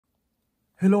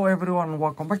Hello everyone,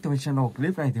 welcome back to my channel.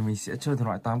 Clip này thì mình sẽ chơi thể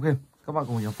loại 8 game. Các bạn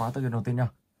cùng mình khám phá tới game đầu tiên nha.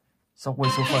 Subway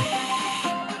Surfer.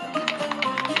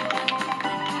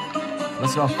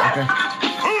 Let's go. Okay.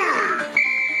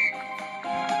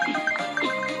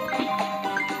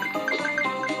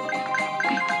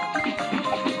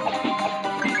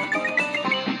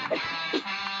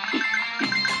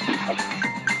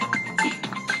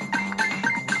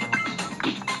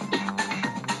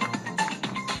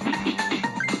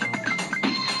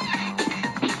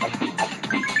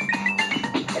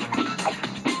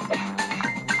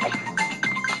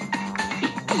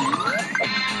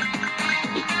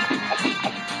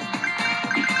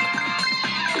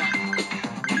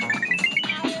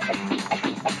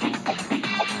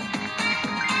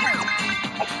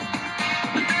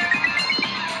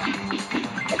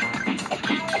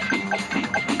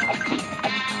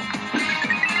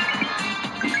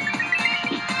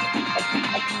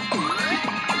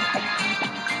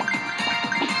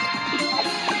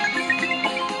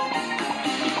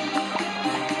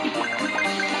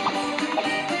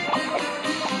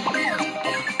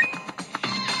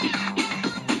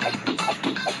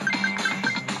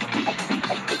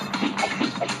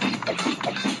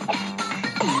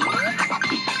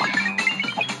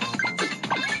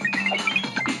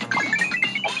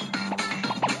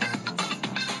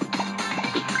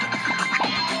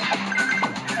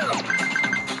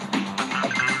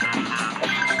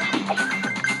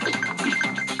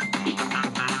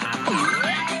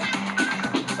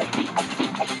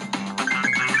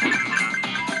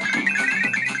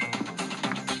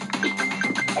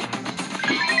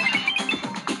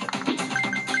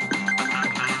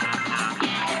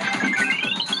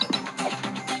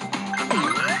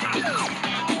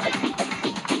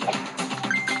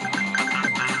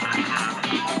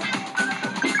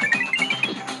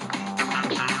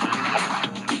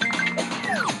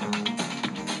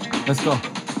 Let's go.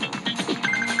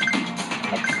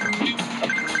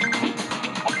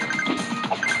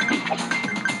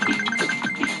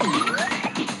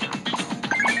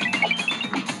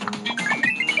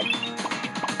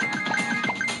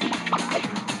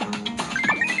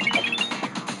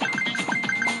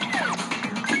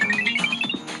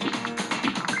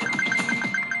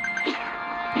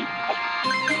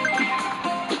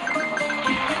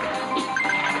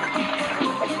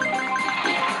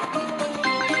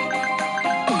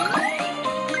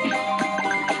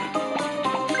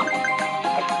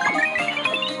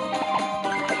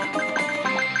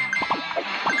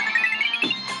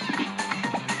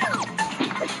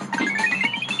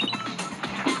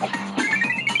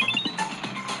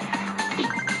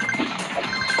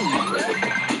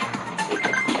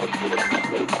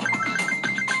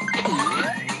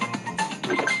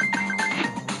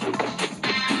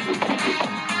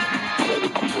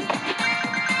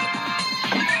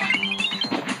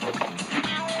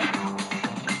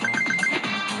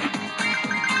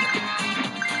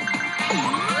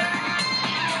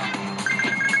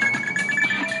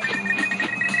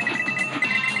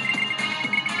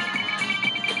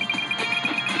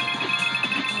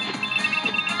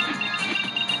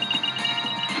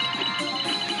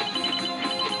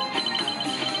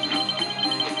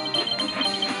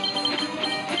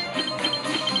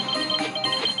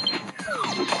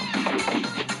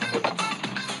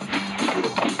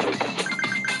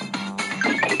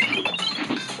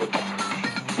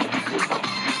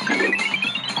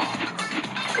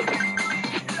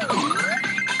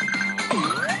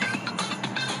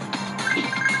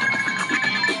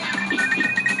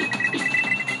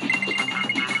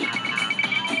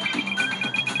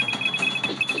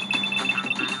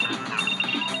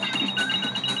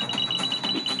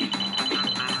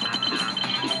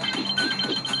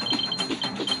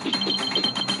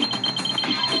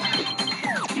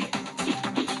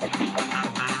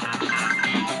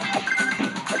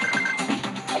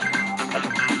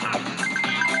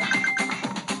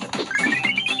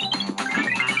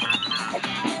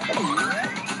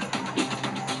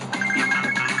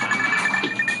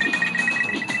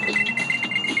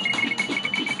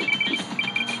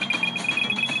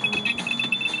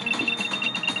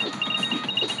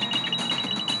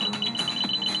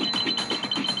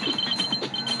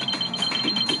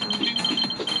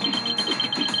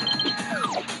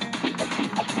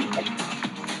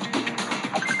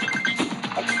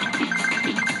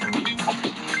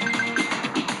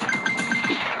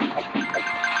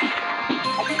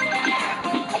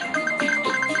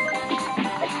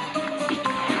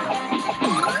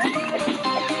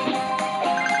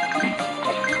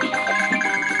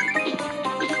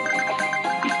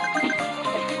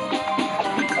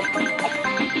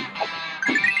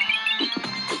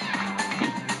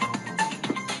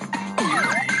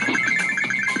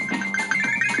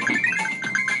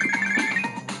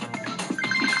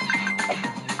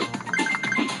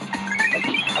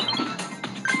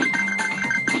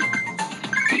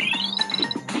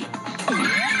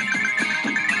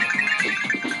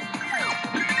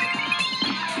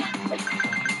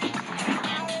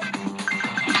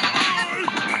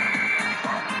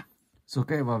 Ok,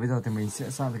 và bây giờ thì mình sẽ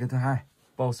sang cái thứ hai,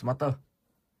 Bowmasters.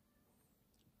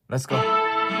 Let's go.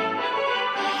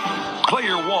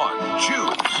 Player one,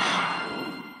 choose.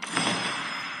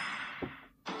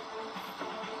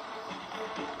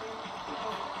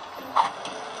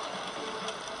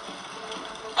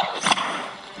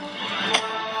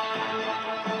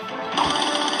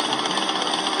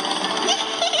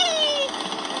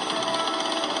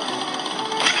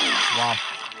 Wow,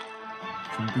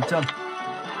 trúng tí chân.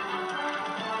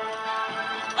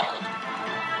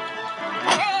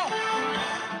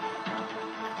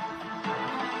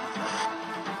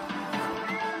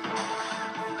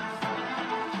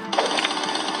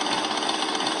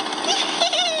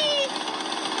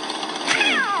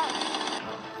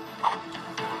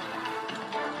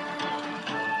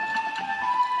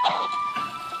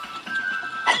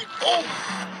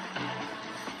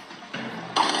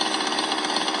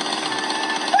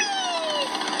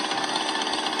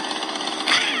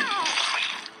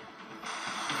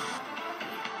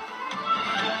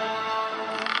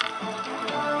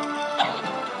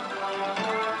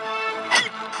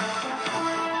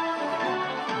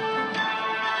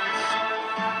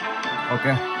 Ok,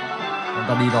 chúng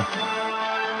ta đi rồi.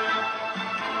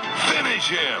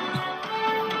 Finish him.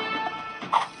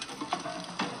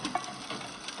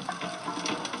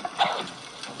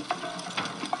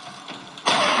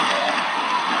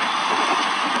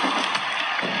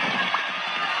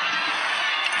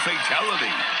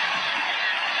 Fatality.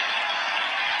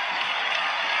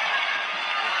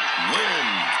 Win.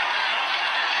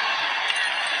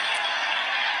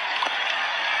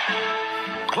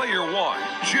 Player one,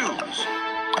 choose.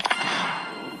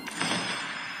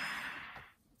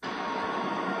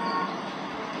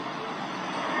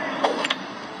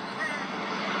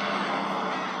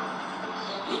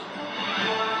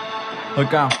 Hơi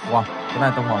cao. Wow, cái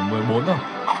này tầm khoảng 14 thôi.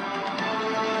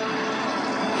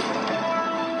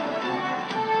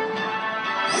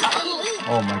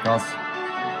 Oh my god.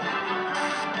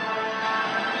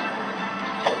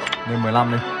 Lên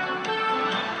 15 đi.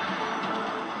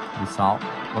 16.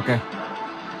 Ok.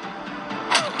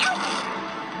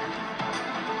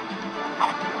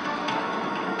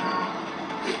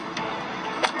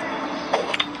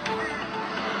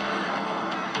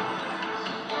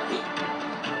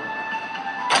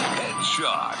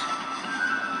 Headshot.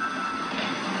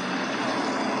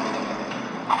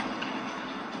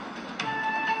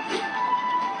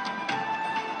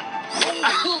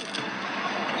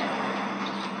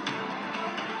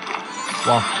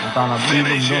 Wow, chúng ta làm đi mình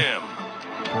Finish thôi. him.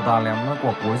 Cô ta ném nó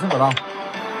quả cuối rất là đau.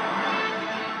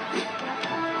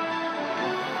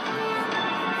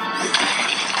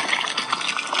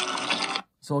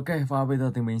 Rồi ok, và bây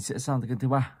giờ thì mình sẽ sang tới cái thứ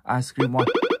ba, Ice Cream One.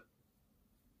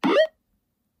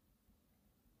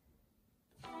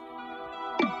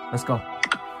 Let's go.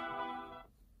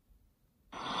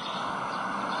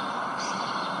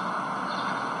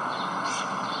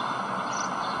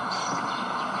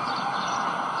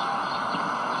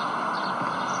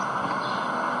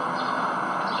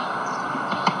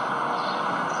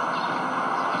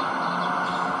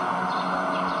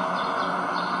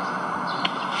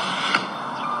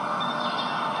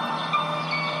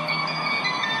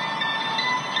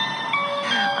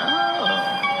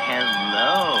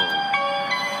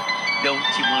 Don't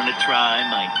you want to try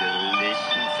my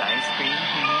delicious ice cream?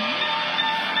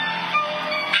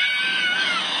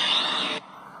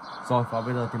 Rồi, và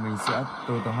bây giờ thì mình sẽ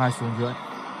từ tầng 2 xuống dưới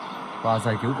và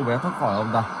giải cứu cô bé thoát khỏi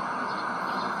ông ta.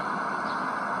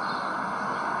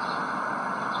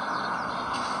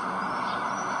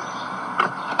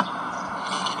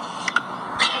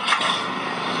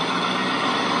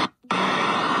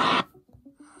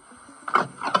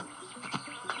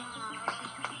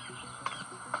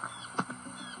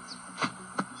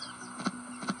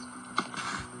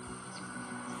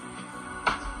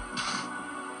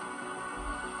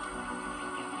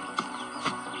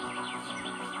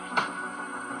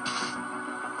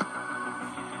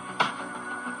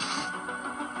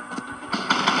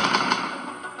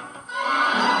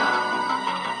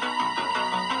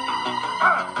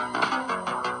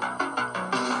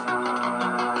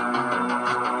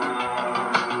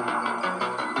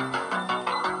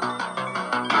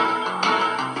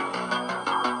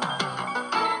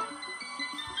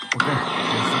 Ok,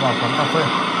 mình sẽ vào quán cà phê.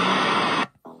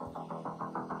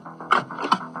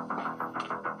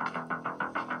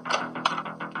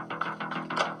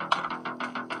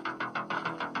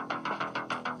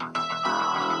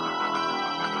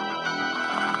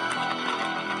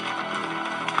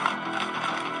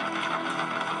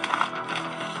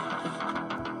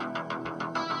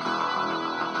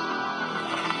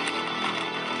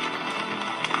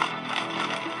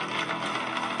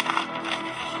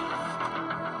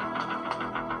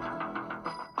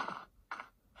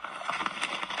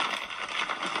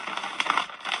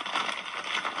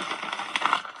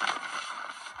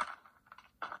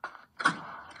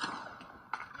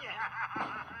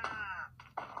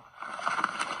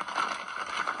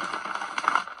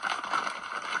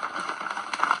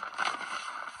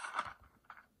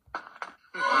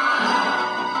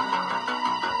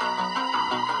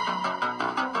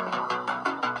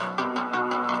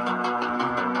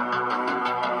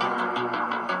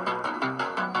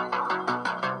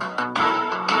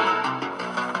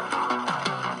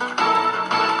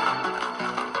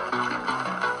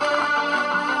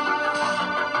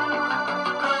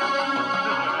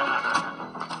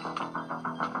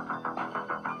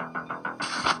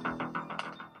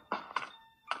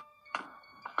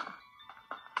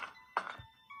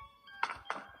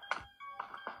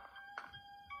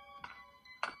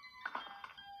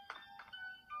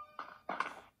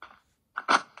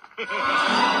 Rồi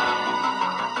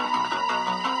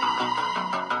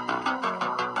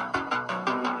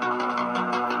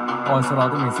sau đó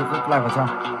thì mình sẽ cất lại vào trong.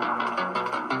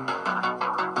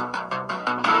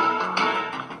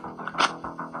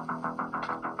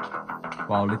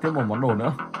 Vào lấy tiếp một món đồ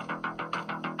nữa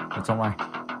ở trong này.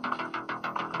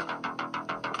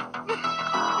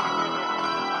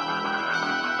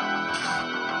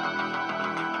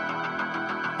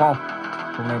 Paul,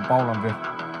 hôm nay Paul làm việc.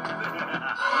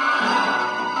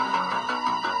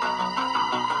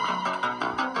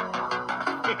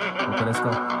 Ok, let's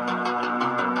go.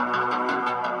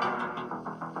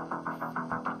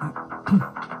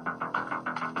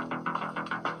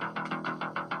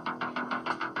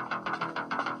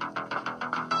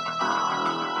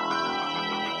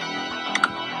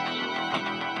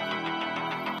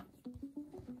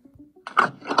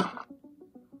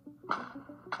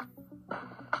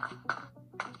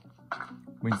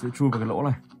 Mình sẽ chui vào cái lỗ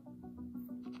này.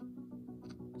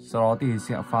 Sau đó thì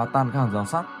sẽ phá tan các hàng rào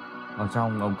sắt ở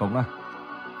trong ống cống này.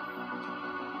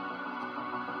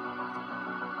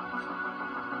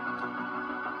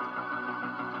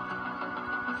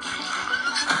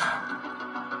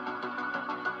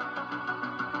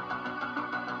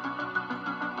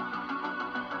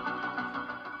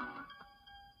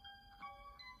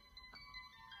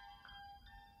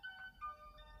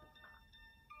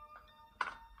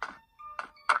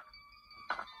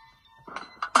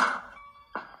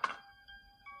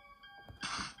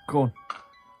 Cool.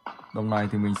 Đồng này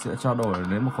thì mình sẽ trao đổi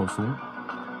lấy một khẩu súng.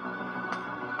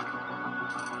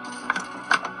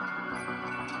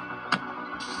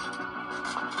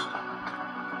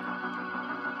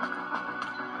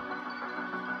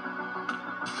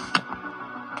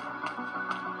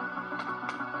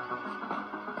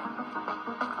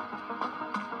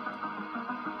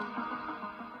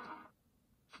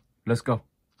 Let's go.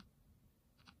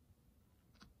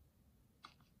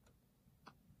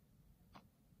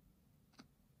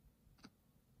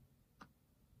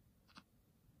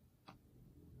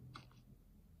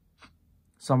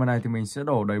 Sau bên này thì mình sẽ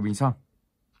đổ đầy bình xăng.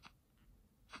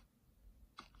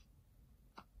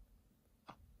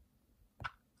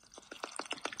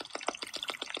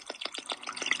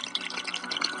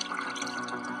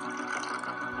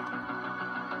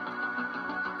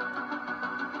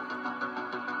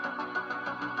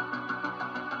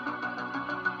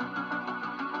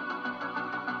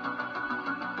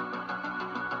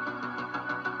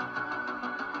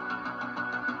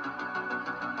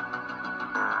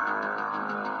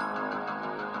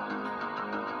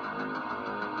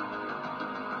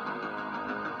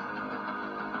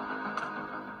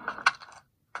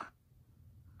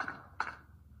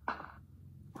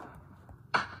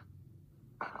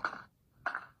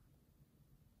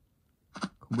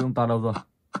 Không biết ông ta đâu rồi.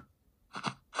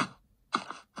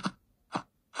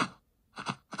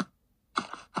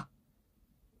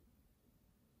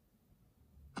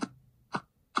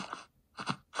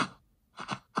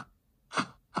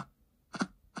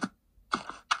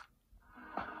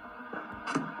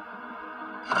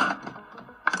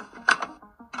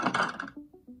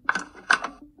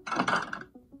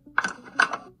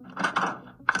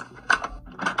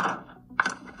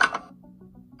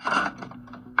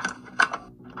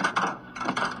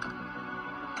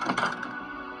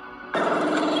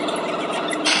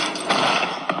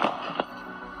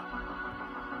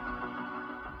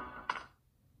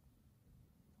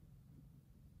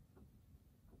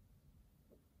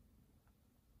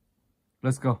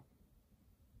 Let's go.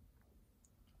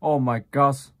 Oh my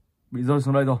gosh, bị rơi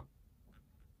xuống đây rồi.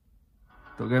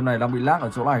 Tựa game này đang bị lag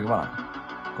ở chỗ này các bạn ạ.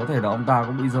 Có thể là ông ta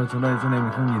cũng bị rơi xuống đây cho nên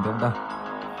mình không nhìn thấy ông ta.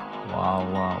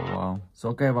 Wow.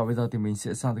 Rồi ok, và bây giờ thì mình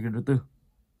sẽ sang tới cái thứ tư.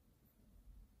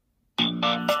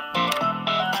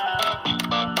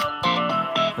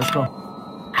 Let's go.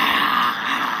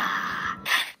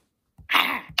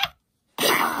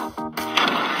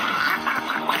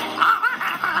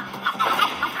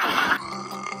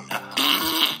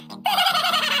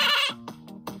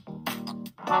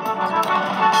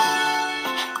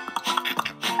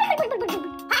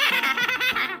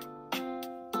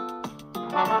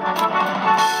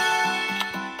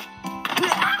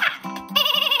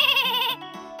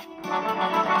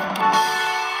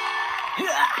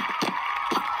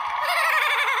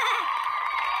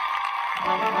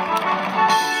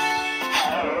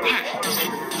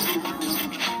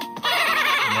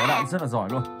 Nó đạn rất là giỏi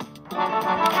luôn.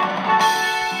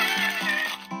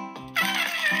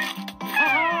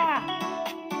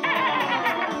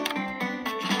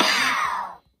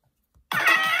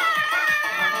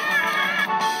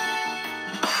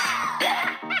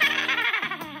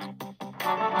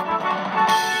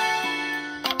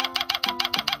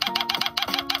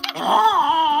 Let's go.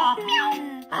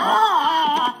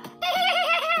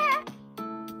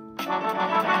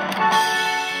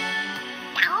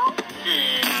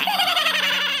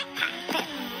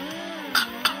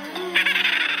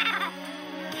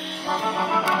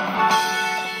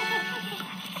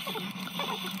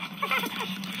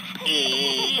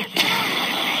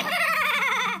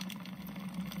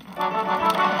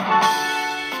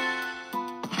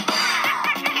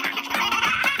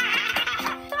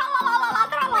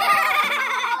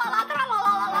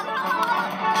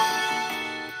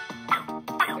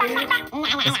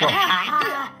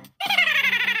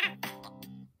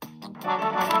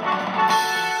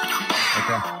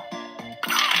 Okay.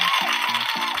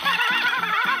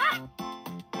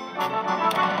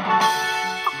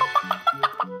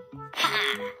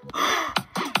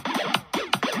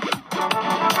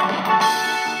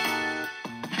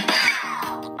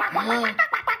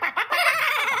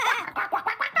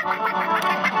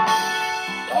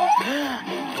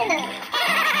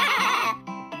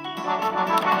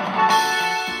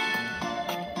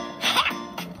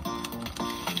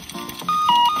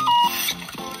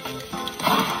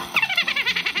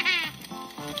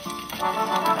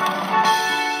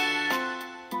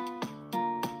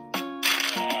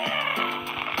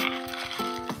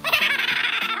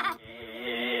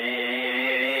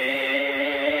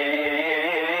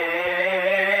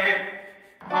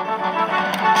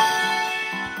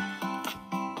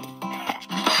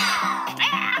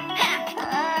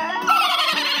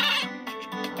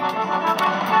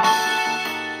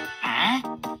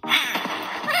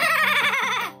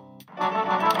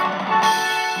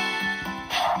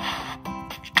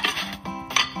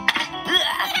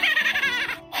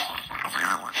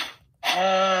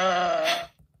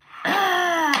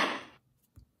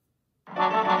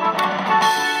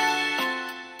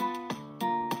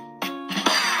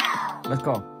 Let's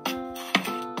go.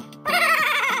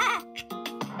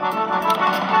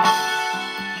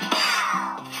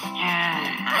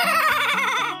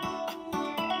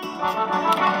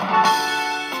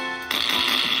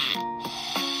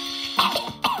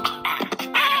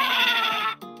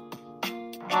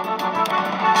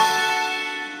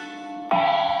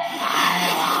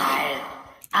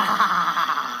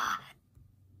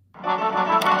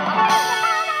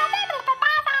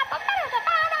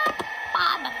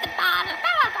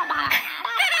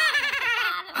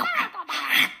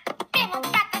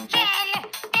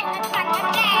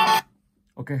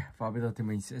 Ok, và bây giờ thì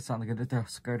mình sẽ sang cái tiếp theo,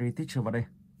 Scary Teacher vào đây.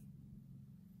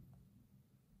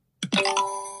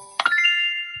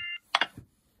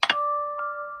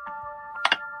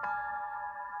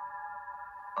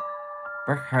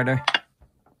 Back 2 đây.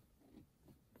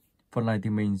 Phần này thì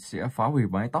mình sẽ phá hủy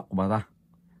mái tóc của bà ta.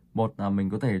 Một là mình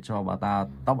có thể cho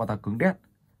tóc bà ta cứng đét.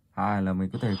 Hai là mình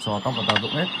có thể cho tóc bà ta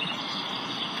rụng hết.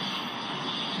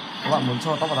 Các bạn muốn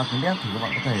cho tóc bà ta cứng đét thì các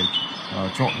bạn có thể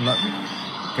trộn lẫn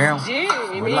keo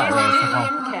với lại xà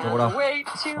phòng cho đầu.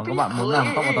 Còn các bạn muốn làm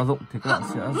tóc bà ta rụng thì các bạn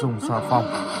sẽ dùng xà phòng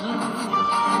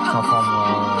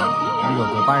đi đổ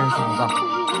từ tay xuống ra,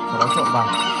 sau đó trộn vào,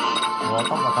 đó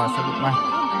tóc bà ta sẽ rụng ngay.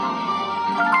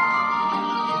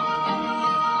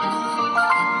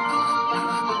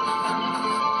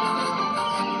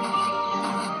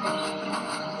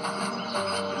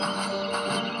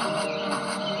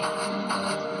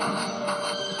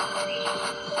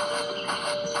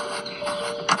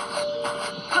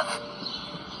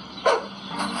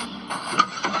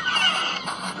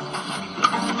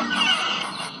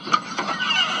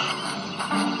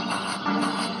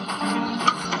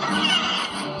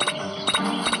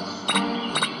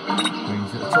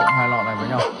 Hai lọ này với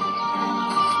nhau,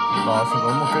 đó sẽ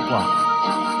có một kết quả.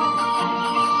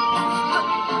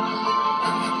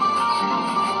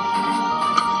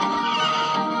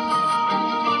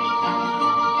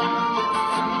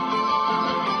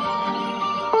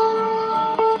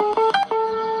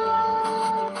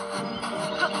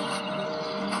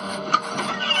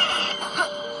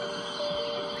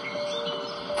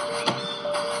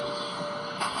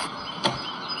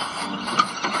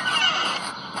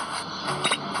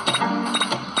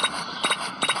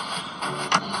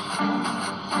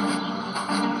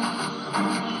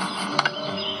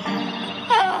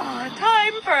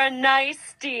 A nice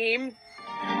steam.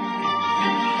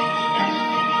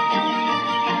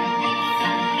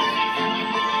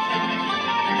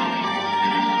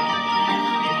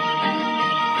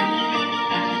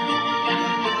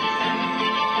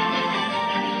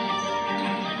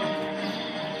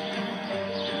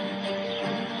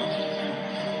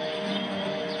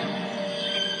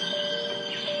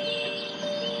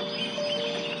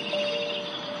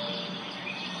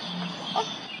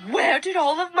 Where did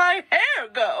all of my hair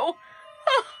go?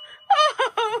 Oh,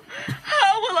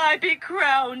 I be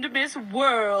crowned Miss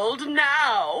World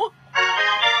now?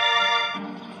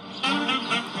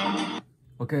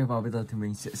 Ok, và bây giờ thì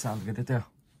mình sẽ sang cái tiếp theo.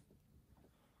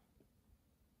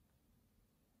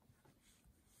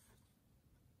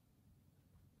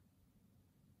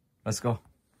 Let's go.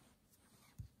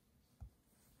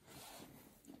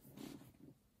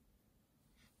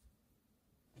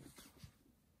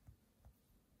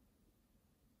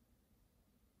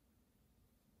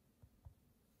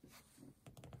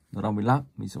 Nó đang bị lag,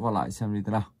 mình sẽ vào lại xem như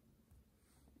thế nào.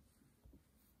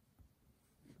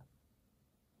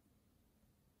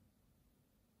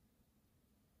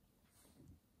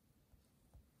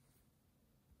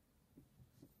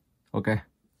 Ok.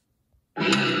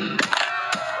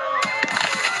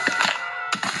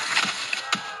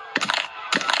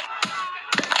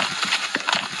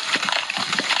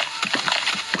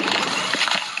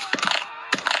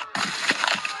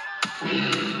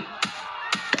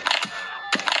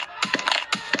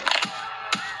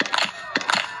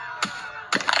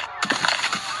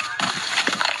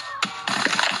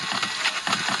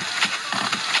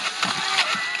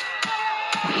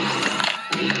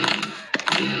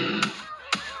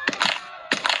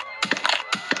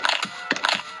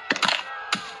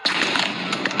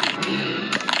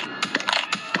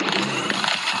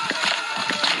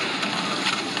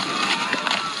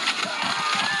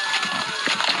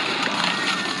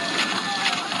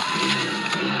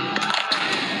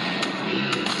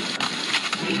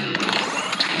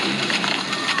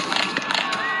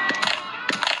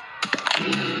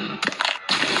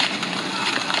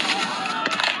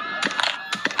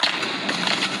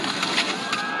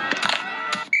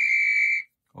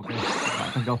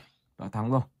 Thành công, đã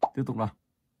thắng rồi. Tiếp tục nào.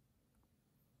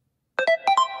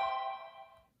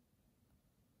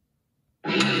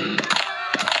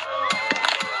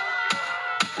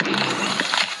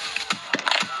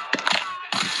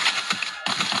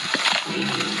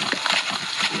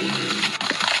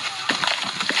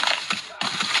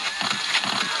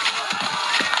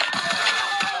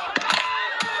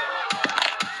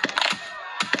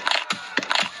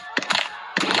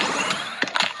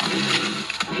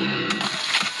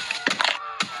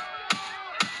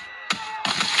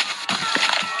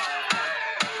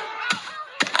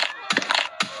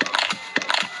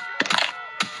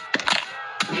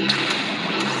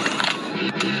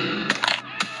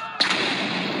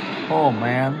 Oh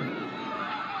man.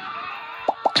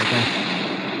 Okay.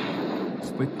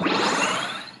 Speak.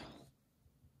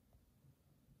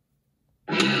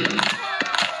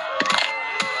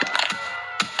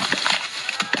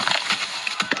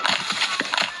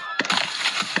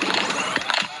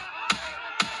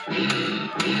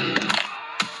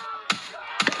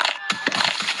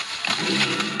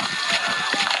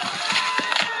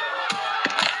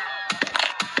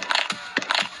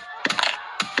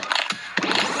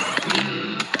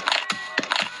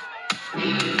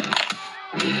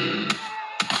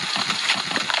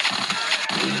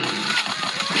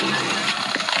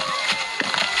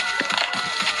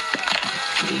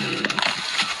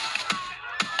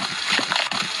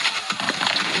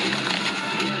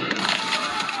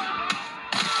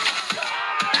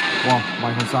 Wow,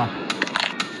 mày không sao.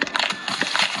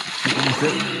 Chỉ có một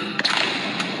chút.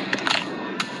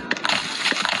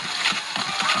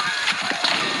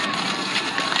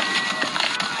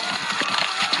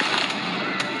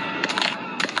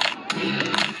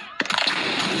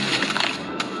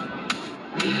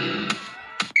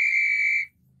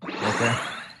 Ok.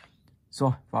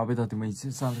 Rồi, và bây giờ thì mình sẽ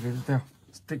sang cái tiếp theo.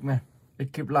 Stickman,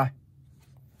 Equip Live.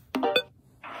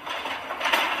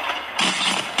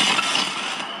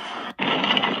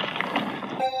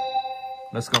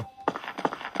 Let's go.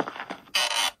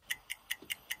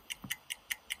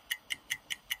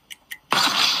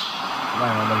 Đây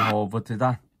là đồng hồ vượt thời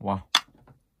gian. Wow.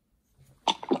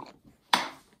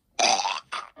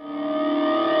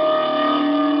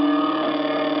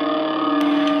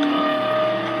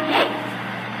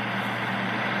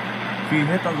 Khi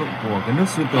hết tác dụng của cái nước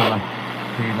xuyên tường này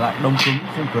thì lại đông cứng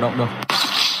không cử động được.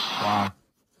 Wow.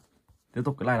 Tiếp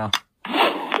tục cái này nào.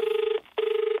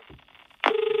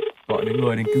 Gọi đến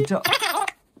người đến cứu trợ.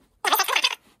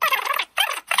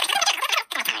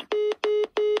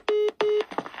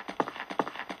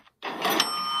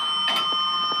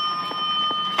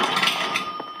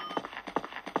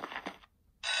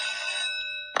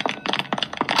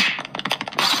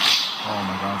 Oh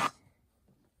my gosh.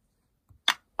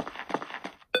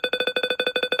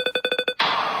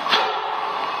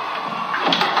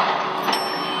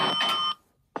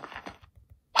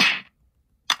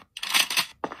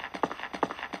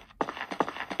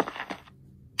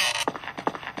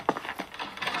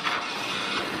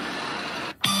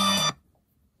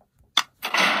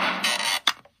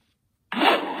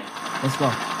 Let's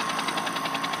go.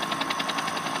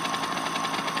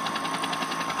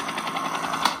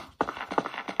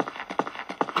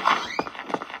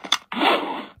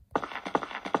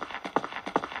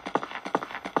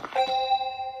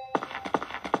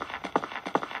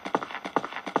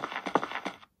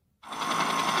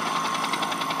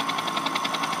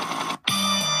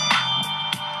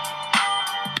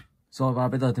 Rồi và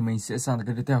bây giờ thì mình sẽ sang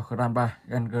cái tiếp theo, Grand 3,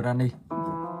 Granny.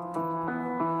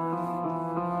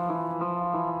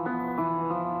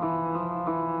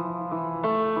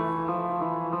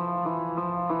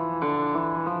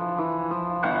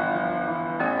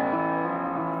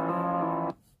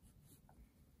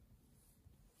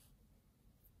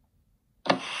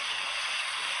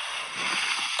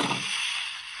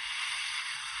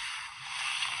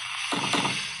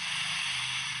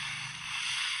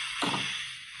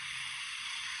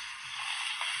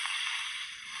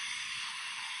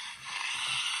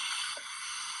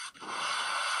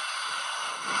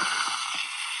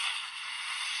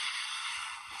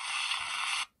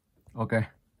 Ok.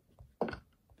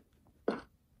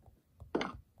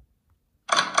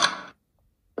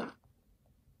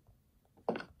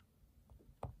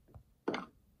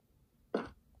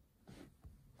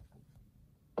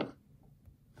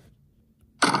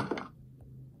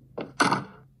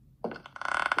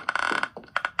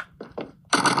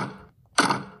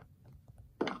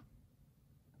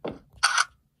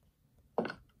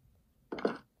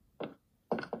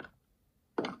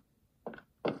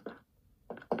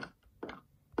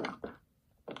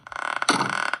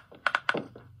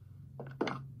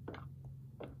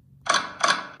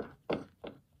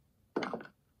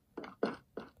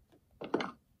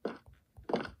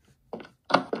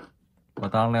 Bảo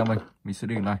tàng leo mình sẽ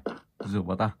đi này, rửa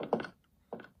bảo tàng.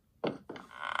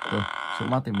 Rồi, trước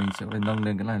mắt thì mình sẽ nâng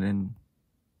lên cái này lên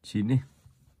 9 đi.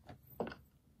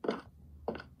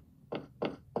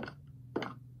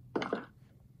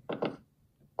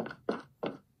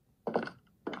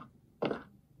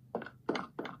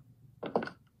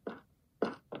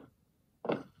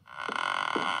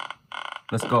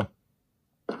 Let's go.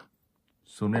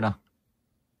 Xuống đây nào.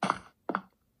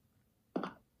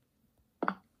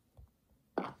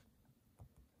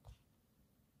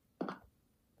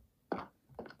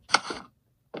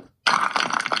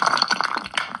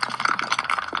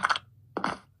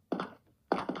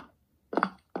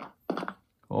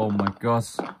 Oh my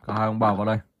gosh, cả hai ông bà vào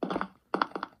đây.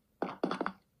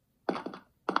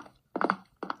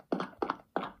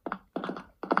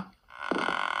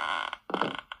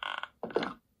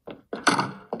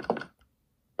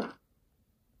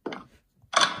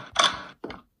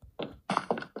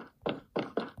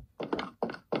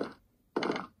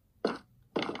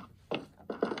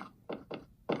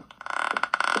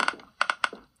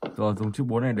 Rồi dùng chiếc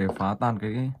búa này để phá tan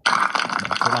cái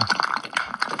chỗ này.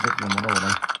 Rất là món đồ ở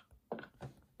đây.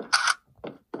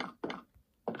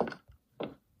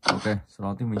 Ok, sau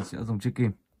đó thì mình sẽ dùng chiếc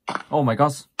kim. Oh my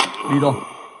god, đi rồi.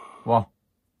 Wow.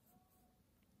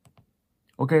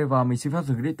 Ok, và mình xin phép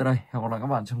dừng clip tại đây. Hẹn gặp lại các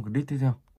bạn trong clip tiếp theo.